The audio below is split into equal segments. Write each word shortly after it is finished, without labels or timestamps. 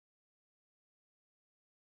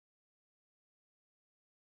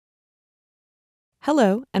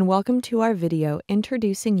Hello, and welcome to our video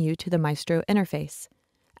introducing you to the Maestro interface.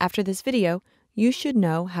 After this video, you should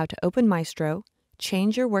know how to open Maestro,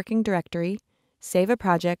 change your working directory, save a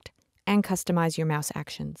project, and customize your mouse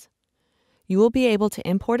actions. You will be able to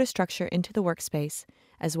import a structure into the workspace,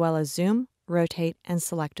 as well as zoom, rotate, and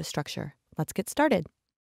select a structure. Let's get started.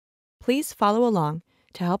 Please follow along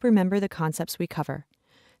to help remember the concepts we cover.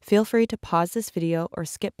 Feel free to pause this video or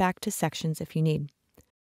skip back to sections if you need.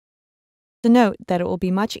 To note that it will be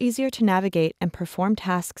much easier to navigate and perform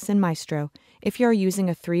tasks in Maestro if you are using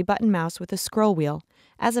a 3-button mouse with a scroll wheel,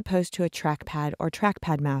 as opposed to a trackpad or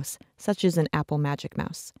trackpad mouse, such as an Apple Magic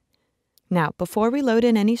Mouse. Now, before we load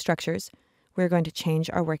in any structures, we're going to change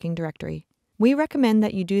our working directory. We recommend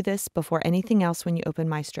that you do this before anything else when you open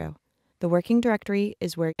Maestro. The working directory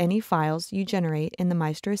is where any files you generate in the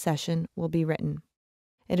Maestro session will be written.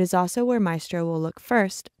 It is also where Maestro will look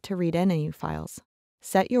first to read any files.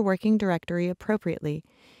 Set your working directory appropriately.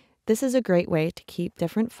 This is a great way to keep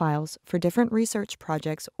different files for different research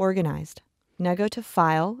projects organized. Now go to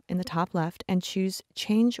File in the top left and choose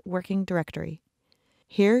Change Working Directory.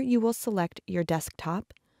 Here you will select your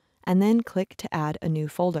desktop and then click to add a new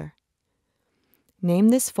folder. Name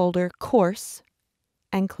this folder Course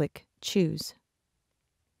and click Choose.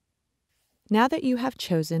 Now that you have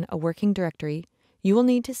chosen a working directory, you will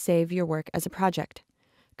need to save your work as a project.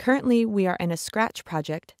 Currently, we are in a Scratch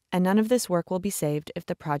project, and none of this work will be saved if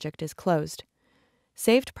the project is closed.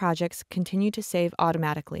 Saved projects continue to save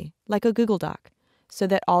automatically, like a Google Doc, so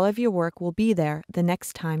that all of your work will be there the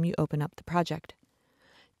next time you open up the project.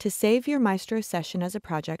 To save your Maestro session as a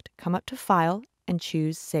project, come up to File and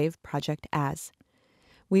choose Save Project As.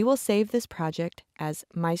 We will save this project as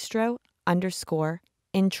Maestro_intro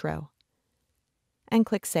and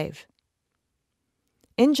click Save.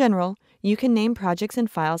 In general, you can name projects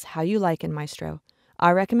and files how you like in Maestro.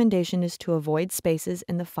 Our recommendation is to avoid spaces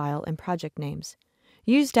in the file and project names.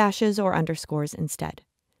 Use dashes or underscores instead.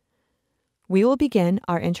 We will begin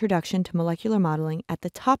our introduction to molecular modeling at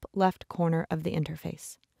the top left corner of the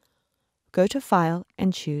interface. Go to File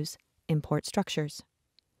and choose Import Structures.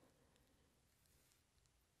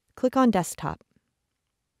 Click on Desktop,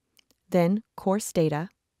 then Course Data,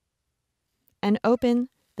 and open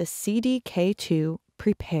the CDK2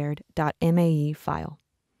 prepared.mae file.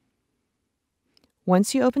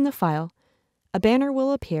 Once you open the file, a banner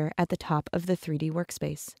will appear at the top of the 3D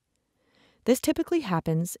workspace. This typically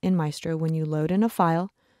happens in Maestro when you load in a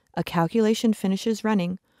file, a calculation finishes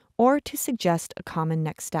running, or to suggest a common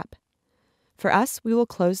next step. For us, we will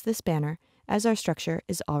close this banner as our structure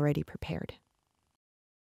is already prepared.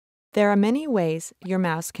 There are many ways your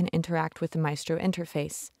mouse can interact with the Maestro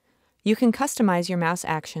interface. You can customize your mouse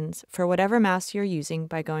actions for whatever mouse you're using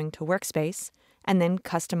by going to Workspace and then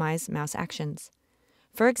Customize Mouse Actions.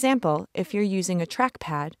 For example, if you're using a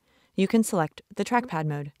trackpad, you can select the trackpad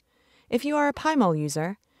mode. If you are a PyMol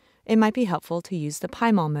user, it might be helpful to use the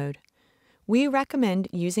PyMol mode. We recommend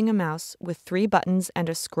using a mouse with 3 buttons and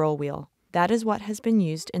a scroll wheel. That is what has been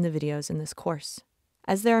used in the videos in this course.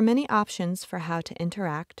 As there are many options for how to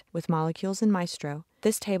interact with molecules in Maestro,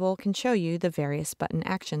 this table can show you the various button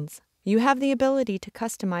actions. You have the ability to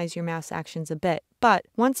customize your mouse actions a bit, but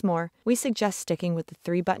once more, we suggest sticking with the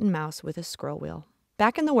 3-button mouse with a scroll wheel.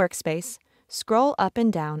 Back in the workspace, scroll up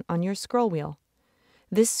and down on your scroll wheel.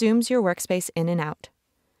 This zooms your workspace in and out.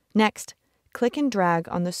 Next, click and drag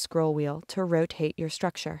on the scroll wheel to rotate your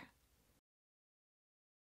structure.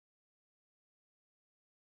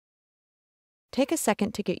 Take a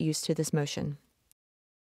second to get used to this motion.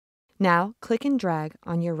 Now, click and drag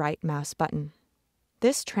on your right mouse button.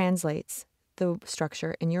 This translates the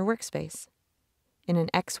structure in your workspace in an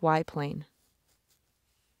XY plane.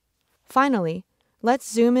 Finally,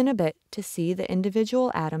 let's zoom in a bit to see the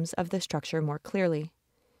individual atoms of the structure more clearly.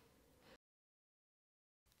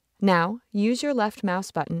 Now, use your left mouse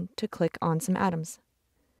button to click on some atoms.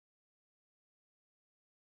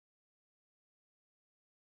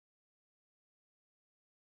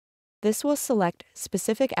 This will select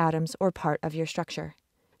specific atoms or part of your structure.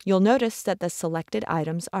 You'll notice that the selected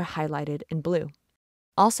items are highlighted in blue.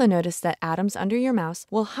 Also notice that atoms under your mouse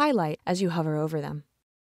will highlight as you hover over them.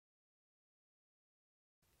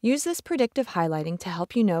 Use this predictive highlighting to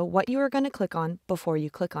help you know what you are going to click on before you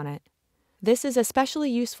click on it. This is especially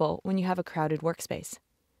useful when you have a crowded workspace.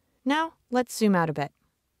 Now, let's zoom out a bit.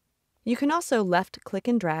 You can also left click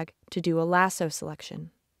and drag to do a lasso selection.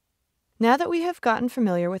 Now that we have gotten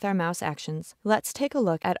familiar with our mouse actions, let's take a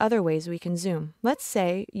look at other ways we can zoom. Let's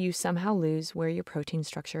say you somehow lose where your protein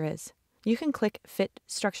structure is. You can click Fit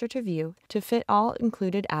Structure to View to fit all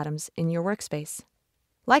included atoms in your workspace.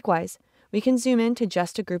 Likewise, we can zoom in to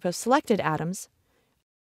just a group of selected atoms,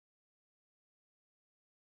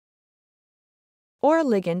 or a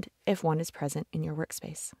ligand if one is present in your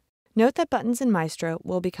workspace. Note that buttons in Maestro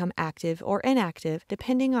will become active or inactive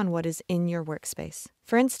depending on what is in your workspace.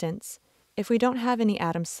 For instance, if we don't have any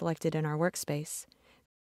atoms selected in our workspace,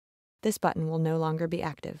 this button will no longer be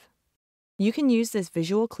active. You can use this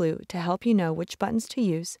visual clue to help you know which buttons to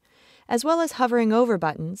use, as well as hovering over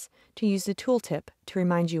buttons to use the tooltip to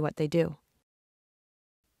remind you what they do.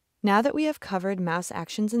 Now that we have covered mouse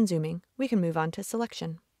actions and zooming, we can move on to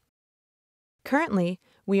selection. Currently,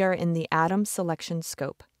 we are in the Atom Selection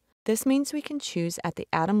scope. This means we can choose at the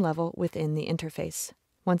atom level within the interface.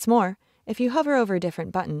 Once more, if you hover over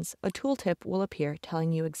different buttons, a tooltip will appear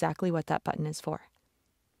telling you exactly what that button is for.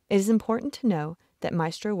 It is important to know that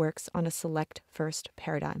Maestro works on a select first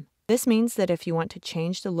paradigm. This means that if you want to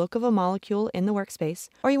change the look of a molecule in the workspace,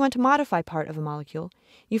 or you want to modify part of a molecule,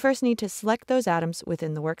 you first need to select those atoms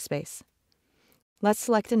within the workspace. Let's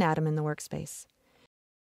select an atom in the workspace.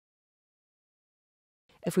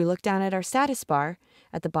 If we look down at our status bar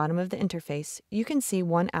at the bottom of the interface, you can see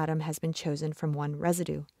one atom has been chosen from one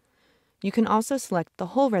residue. You can also select the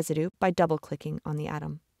whole residue by double-clicking on the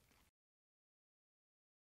atom.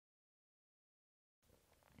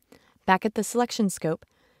 Back at the selection scope,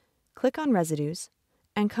 click on Residues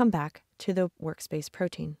and come back to the Workspace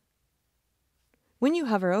protein. When you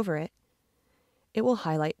hover over it, it will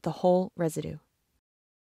highlight the whole residue.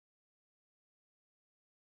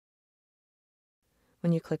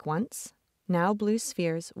 When you click once, now blue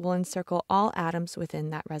spheres will encircle all atoms within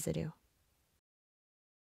that residue.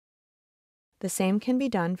 The same can be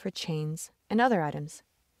done for chains and other items.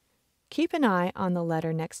 Keep an eye on the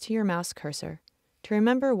letter next to your mouse cursor to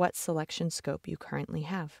remember what selection scope you currently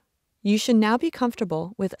have. You should now be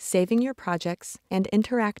comfortable with saving your projects and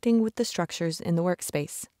interacting with the structures in the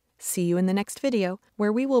workspace. See you in the next video,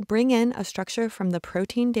 where we will bring in a structure from the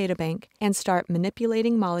protein databank and start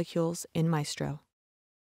manipulating molecules in Maestro.